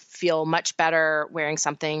would feel much better wearing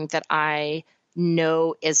something that I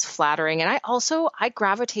know is flattering. And I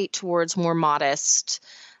gravitate towards more modest,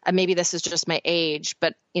 maybe this is just my age,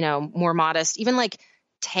 but more modest, even like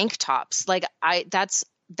tank tops. Like that's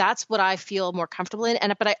what I feel more comfortable in.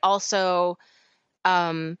 But I also,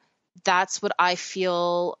 that's what I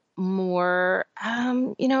feel more,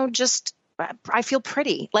 just I feel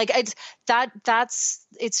pretty. Like it's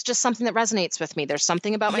just something that resonates with me. There's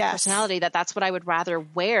something about my personality that's what I would rather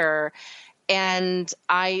wear. And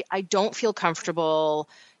I don't feel comfortable,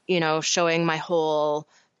 showing my whole,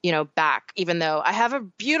 back, even though I have a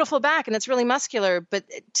beautiful back and it's really muscular. But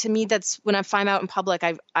to me, that's when I'm out in public,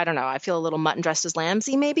 I don't know, I feel a little mutton dressed as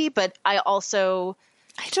lambsy maybe, but I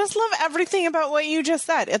just love everything about what you just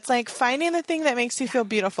said. It's like finding the thing that makes you feel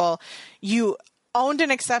beautiful. You owned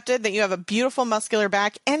and accepted that you have a beautiful muscular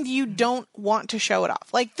back and you don't want to show it off.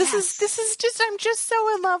 Like this is just, I'm just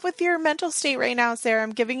so in love with your mental state right now, Sarah.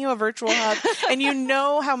 I'm giving you a virtual hug and you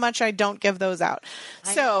know how much I don't give those out.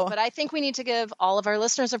 But I think we need to give all of our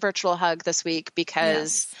listeners a virtual hug this week,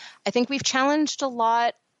 because I think we've challenged a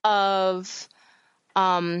lot of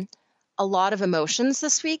emotions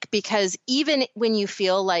this week, because even when you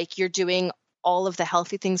feel like you're doing all of the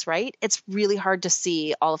healthy things right, it's really hard to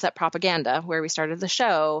see all of that propaganda where we started the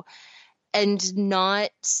show and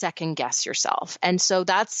not second guess yourself. And so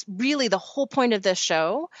that's really the whole point of this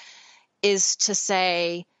show, is to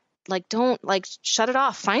say, like, don't shut it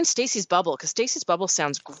off. Find Stacey's bubble, because Stacey's bubble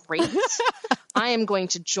sounds great. I am going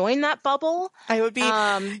to join that bubble. I would be,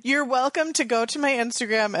 you're welcome to go to my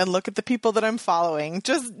Instagram and look at the people that I'm following.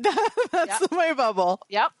 Just that's my bubble.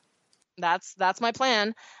 Yep. That's my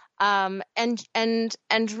plan. And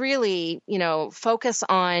really, focus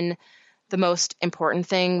on the most important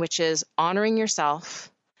thing, which is honoring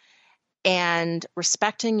yourself and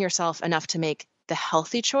respecting yourself enough to make the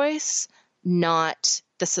healthy choice, not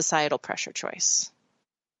the societal pressure choice.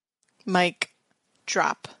 Mic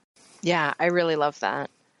drop. Yeah, I really love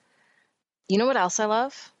that. You know what else I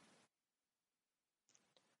love?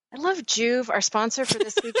 I love Joovv, our sponsor for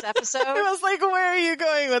this week's episode. I was like, where are you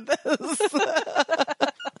going with this?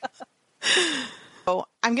 So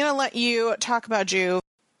I'm going to let you talk about Joovv.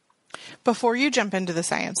 Before you jump into the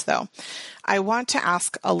science, though, I want to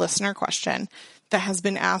ask a listener question that has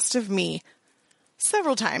been asked of me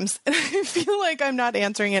several times, and I feel like I'm not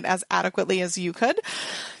answering it as adequately as you could.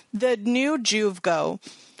 The new Joovv Go,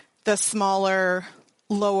 the smaller,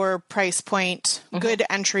 lower price point, good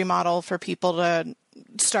entry model for people to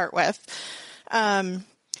start with. Can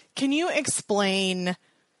you explain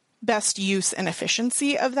best use and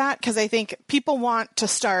efficiency of that? Because I think people want to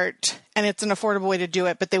start and it's an affordable way to do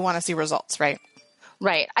it, but they want to see results, right?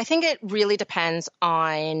 Right. I think it really depends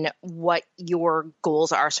on what your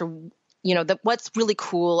goals are. So, what's really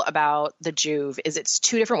cool about the Joovv is it's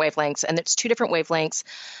 2 different wavelengths, and it's 2 different wavelengths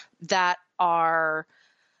that are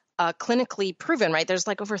clinically proven, right? There's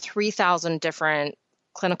like over 3,000 different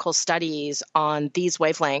clinical studies on these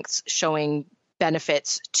wavelengths showing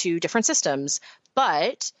benefits to different systems,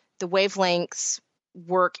 but the wavelengths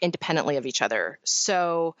work independently of each other.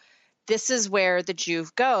 So this is where the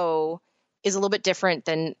Joovv Go is a little bit different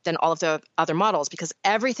than all of the other models, because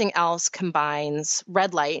everything else combines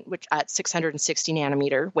red light, which at 660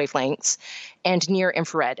 nanometer wavelengths, and near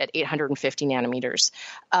infrared at 850 nanometers.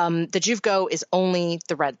 The Joovv Go is only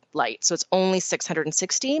the red light, so it's only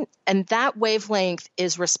 660, and that wavelength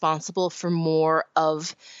is responsible for more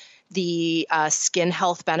of the skin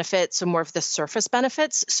health benefits, so more of the surface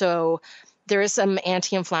benefits. So there is some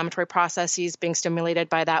anti-inflammatory processes being stimulated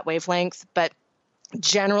by that wavelength, but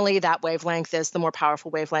generally that wavelength is the more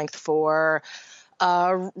powerful wavelength for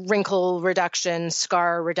wrinkle reduction,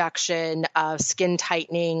 scar reduction, skin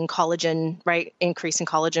tightening, collagen, right? Increasing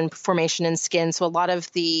collagen formation in skin. So a lot of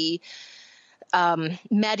the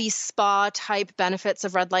Medi-Spa type benefits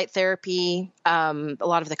of red light therapy, a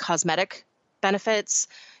lot of the cosmetic benefits,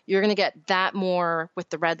 you're going to get that more with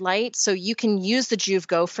the red light. So you can use the Joovv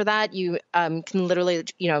Go for that. You can literally,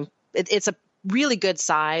 it's a really good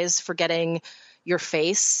size for getting your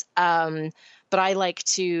face. But I like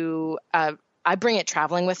to, I bring it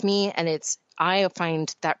traveling with me, and I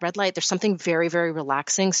find that red light, there's something very, very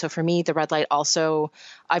relaxing. So for me, the red light also,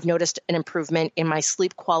 I've noticed an improvement in my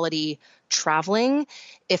sleep quality traveling.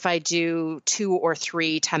 If I do 2 or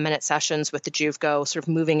 3 10-minute sessions with the Joovv Go, sort of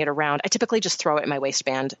moving it around, I typically just throw it in my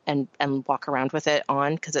waistband and walk around with it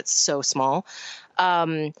on, because it's so small.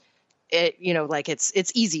 like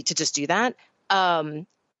it's easy to just do that.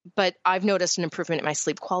 But I've noticed an improvement in my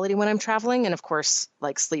sleep quality when I'm traveling. And of course,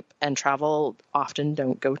 like sleep and travel often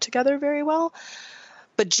don't go together very well.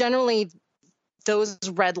 But generally, those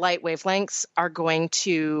red light wavelengths are going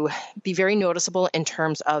to be very noticeable in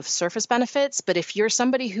terms of surface benefits. But if you're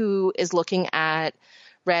somebody who is looking at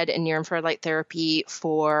red and near infrared light therapy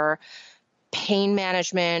for pain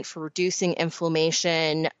management, for reducing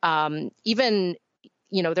inflammation, even,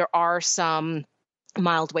 there are some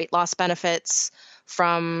mild weight loss benefits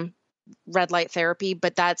from red light therapy,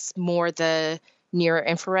 but that's more the near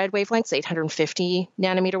infrared wavelengths, 850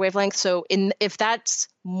 nanometer wavelength. So if that's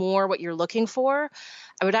more what you're looking for,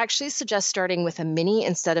 I would actually suggest starting with a mini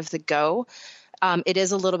instead of the Go. It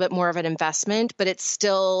is a little bit more of an investment, but it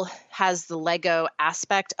still has the Lego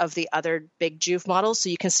aspect of the other big Joovv models. So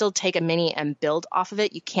you can still take a mini and build off of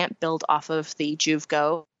it. You can't build off of the Joovv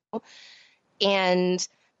Go. And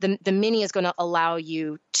the mini is going to allow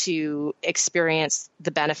you to experience the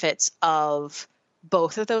benefits of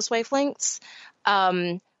both of those wavelengths.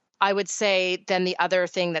 I would say then the other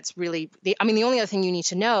thing that's really, the only other thing you need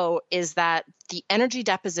to know is that the energy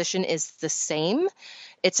deposition is the same.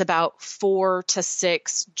 It's about 4 to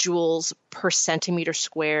 6 joules per centimeter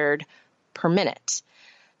squared per minute.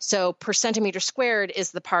 So per centimeter squared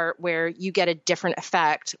is the part where you get a different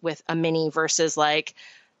effect with a mini versus like,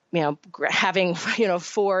 having,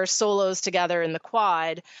 4 solos together in the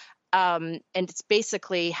quad. And it's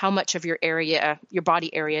basically how much of your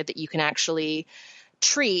body area that you can actually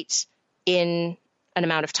treat in an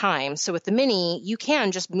amount of time. So with the mini, you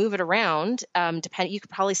can just move it around. You could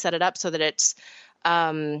probably set it up so that it's,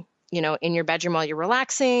 in your bedroom while you're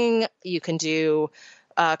relaxing. You can do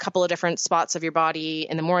a couple of different spots of your body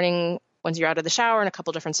in the morning once you're out of the shower, and a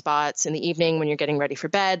couple different spots in the evening when you're getting ready for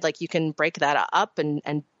bed. Like you can break that up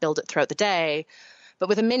and build it throughout the day. But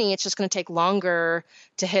with a mini, it's just going to take longer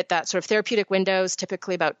to hit that sort of therapeutic windows,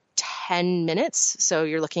 typically about 10 minutes. So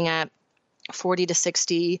you're looking at 40 to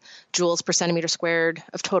 60 joules per centimeter squared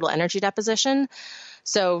of total energy deposition.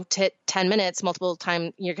 So to hit 10 minutes multiple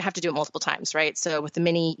times, you're going to have to do it multiple times, right? So with the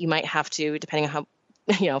mini, you might have to, depending on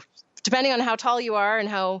how tall you are and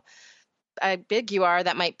how big you are,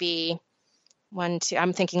 that might be 1, 2,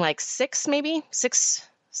 I'm thinking like 6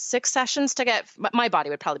 sessions to get. My body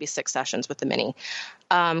would probably be 6 sessions with the mini,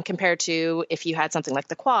 compared to if you had something like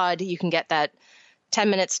the quad, you can get that 10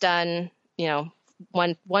 minutes done,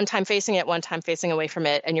 one time facing it, one time facing away from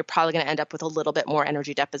it, and you're probably going to end up with a little bit more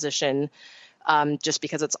energy deposition, just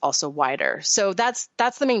because it's also wider. So that's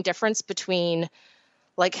the main difference between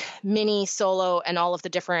like mini, solo, and all of the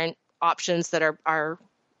different options that are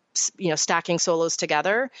stacking solos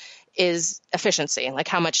together, is efficiency. Like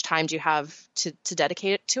how much time do you have to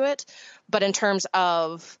dedicate it to it? But in terms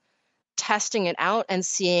of testing it out and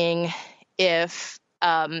seeing if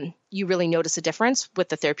you really notice a difference with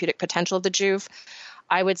the therapeutic potential of the Joovv,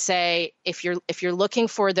 I would say if you're looking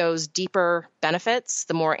for those deeper benefits,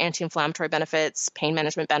 the more anti-inflammatory benefits, pain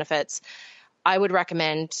management benefits, I would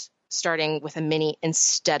recommend starting with a mini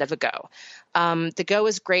instead of a Go. The Go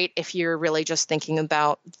is great if you're really just thinking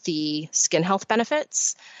about the skin health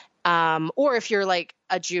benefits, or if you're like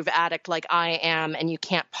a Joovv addict like I am and you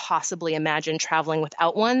can't possibly imagine traveling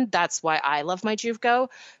without one. That's why I love my Joovv Go,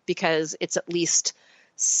 because it's at least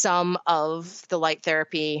some of the light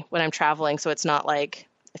therapy when I'm traveling. So it's not like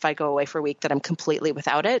if I go away for a week that I'm completely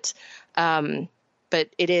without it. But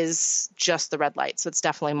it is just the red light. So it's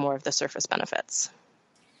definitely more of the surface benefits.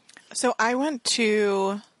 So I went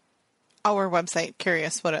to our website,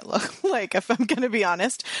 curious what it looked like, if I'm going to be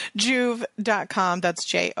honest, joovv.com, that's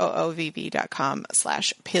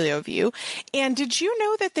joovv.com/paleoview. And did you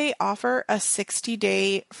know that they offer a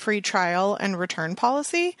 60-day free trial and return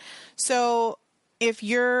policy? So if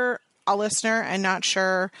you're a listener and not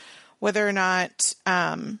sure whether or not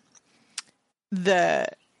the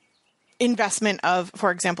investment of,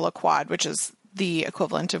 for example, a quad, which is the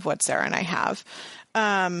equivalent of what Sarah and I have,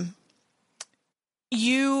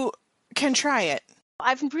 you can try it.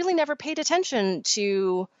 I've really never paid attention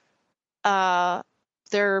to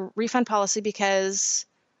their refund policy because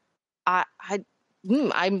I'm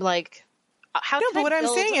like, how? No, but what I'm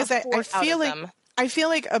saying is that I feel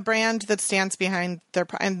like a brand that stands behind their,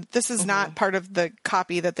 and this is not part of the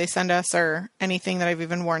copy that they send us or anything that I've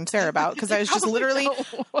even warned Sarah about, because I was just literally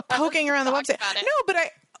poking around the website. No, but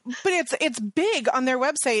it's big on their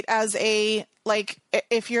website as a, like,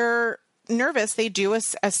 if you're nervous, they do a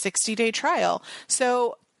 60-day trial.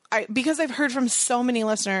 So because I've heard from so many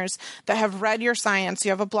listeners that have read your science,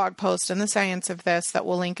 you have a blog post in the science of this that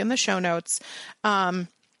we'll link in the show notes.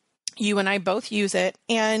 You and I both use it.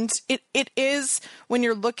 And it is, when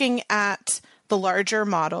you're looking at the larger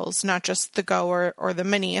models, not just the Go or the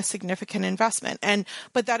Mini, a significant investment.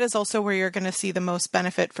 But that is also where you're going to see the most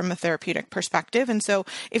benefit from a therapeutic perspective. And so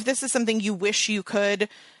if this is something you wish you could,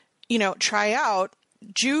 try out,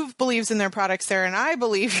 Joovv believes in their product, Sarah, and I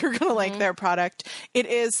believe you're going to like their product. It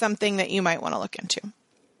is something that you might want to look into.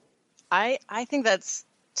 I think that's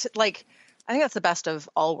I think that's the best of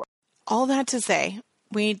all worlds. All that to say,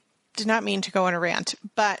 we did not mean to go on a rant,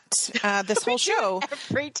 but this whole show,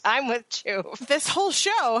 every time with Joovv, this whole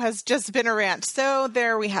show has just been a rant. So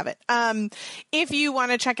there we have it. If you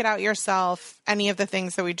want to check it out yourself, any of the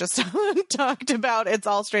things that we just talked about, it's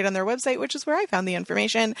all straight on their website, which is where I found the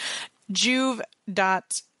information.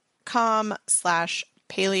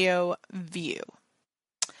 Joovv.com/paleoview.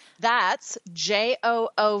 That's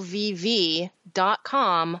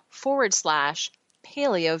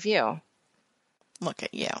JOOV.com/paleoview. Look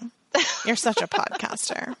at you. You're such a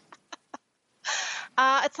podcaster.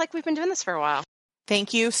 It's like we've been doing this for a while.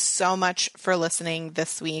 Thank you so much for listening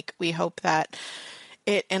this week. We hope that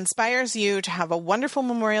it inspires you to have a wonderful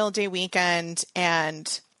Memorial Day weekend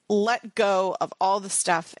and let go of all the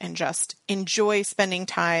stuff and just enjoy spending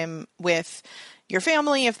time with your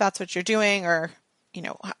family, if that's what you're doing, or,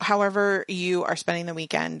 however you are spending the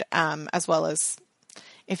weekend, as well as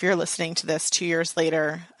if you're listening to this 2 years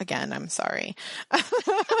later. Again, I'm sorry.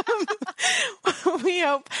 We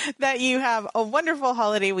hope that you have a wonderful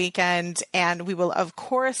holiday weekend, and we will, of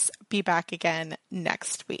course, be back again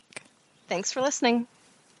next week. Thanks for listening.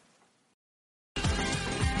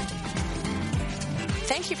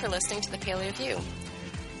 Thank you for listening to the Paleo View.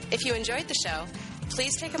 If you enjoyed the show,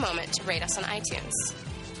 please take a moment to rate us on iTunes.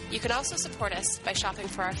 You can also support us by shopping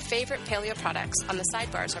for our favorite paleo products on the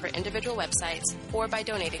sidebars of our individual websites or by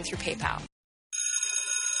donating through PayPal.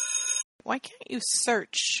 Why can't you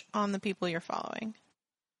search on the people you're following?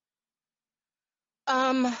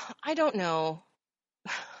 I don't know.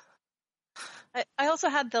 I also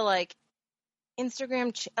had the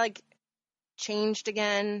Instagram changed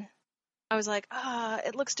again. I was like,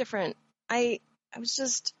 it looks different. I'm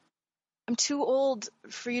too old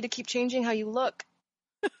for you to keep changing how you look.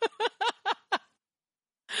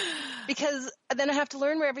 Because then I have to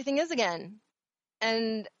learn where everything is again.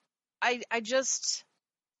 And I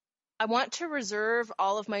want to reserve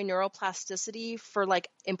all of my neuroplasticity for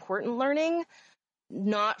important learning,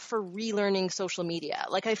 not for relearning social media.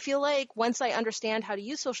 I feel like once I understand how to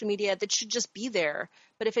use social media, that should just be there.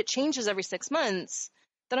 But if it changes every 6 months,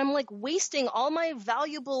 then I'm wasting all my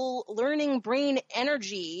valuable learning brain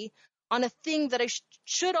energy on a thing that I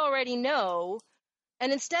should already know.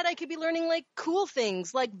 And instead I could be learning cool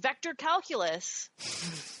things like vector calculus.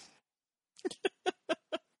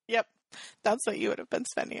 Yep. That's what you would have been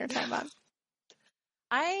spending your time on.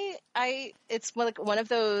 It's one of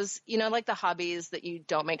those, the hobbies that you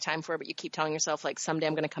don't make time for, but you keep telling yourself someday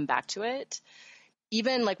I'm going to come back to it.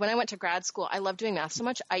 Even when I went to grad school, I loved doing math so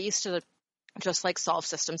much. I used to just solve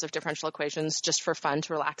systems of differential equations just for fun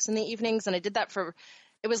to relax in the evenings. And I did that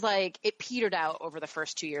it was it petered out over the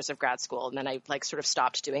first 2 years of grad school. And then I sort of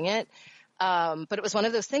stopped doing it. But it was one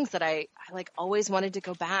of those things that I always wanted to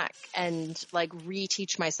go back and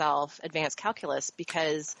reteach myself advanced calculus,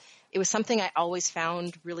 because it was something I always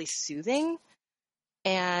found really soothing.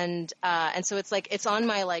 And so it's on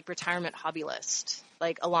my retirement hobby list,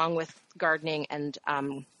 along with gardening and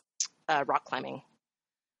rock climbing.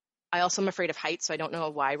 I also am afraid of heights, so I don't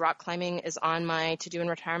know why rock climbing is on my to-do in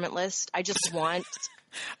retirement list. I just want...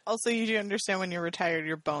 Also, you do understand when you're retired,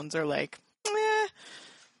 your bones are eh.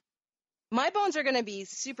 My bones are going to be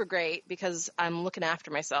super great because I'm looking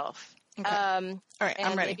after myself. Okay. All right,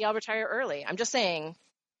 I'm ready. Maybe I'll retire early. I'm just saying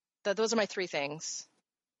that those are my 3 things: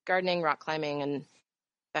 gardening, rock climbing, and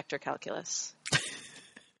vector calculus.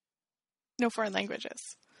 No foreign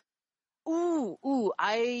languages. Ooh,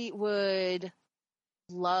 I would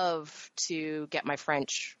love to get my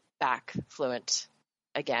French back fluent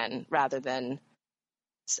again, rather than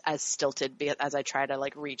as stilted as I try to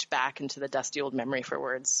reach back into the dusty old memory for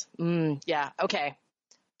words. Yeah. Okay.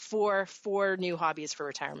 4 new hobbies for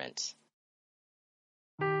retirement.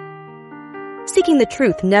 Seeking the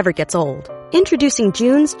truth never gets old. Introducing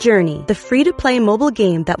June's Journey, the free-to-play mobile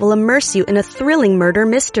game that will immerse you in a thrilling murder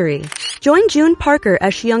mystery. Join June Parker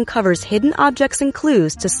as she uncovers hidden objects and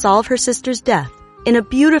clues to solve her sister's death in a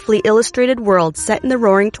beautifully illustrated world set in the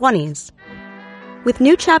Roaring '20s. With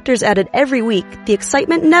new chapters added every week, the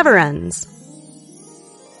excitement never ends.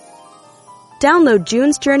 Download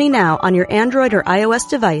June's Journey now on your Android or iOS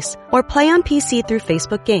device, or play on PC through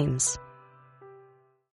Facebook Games.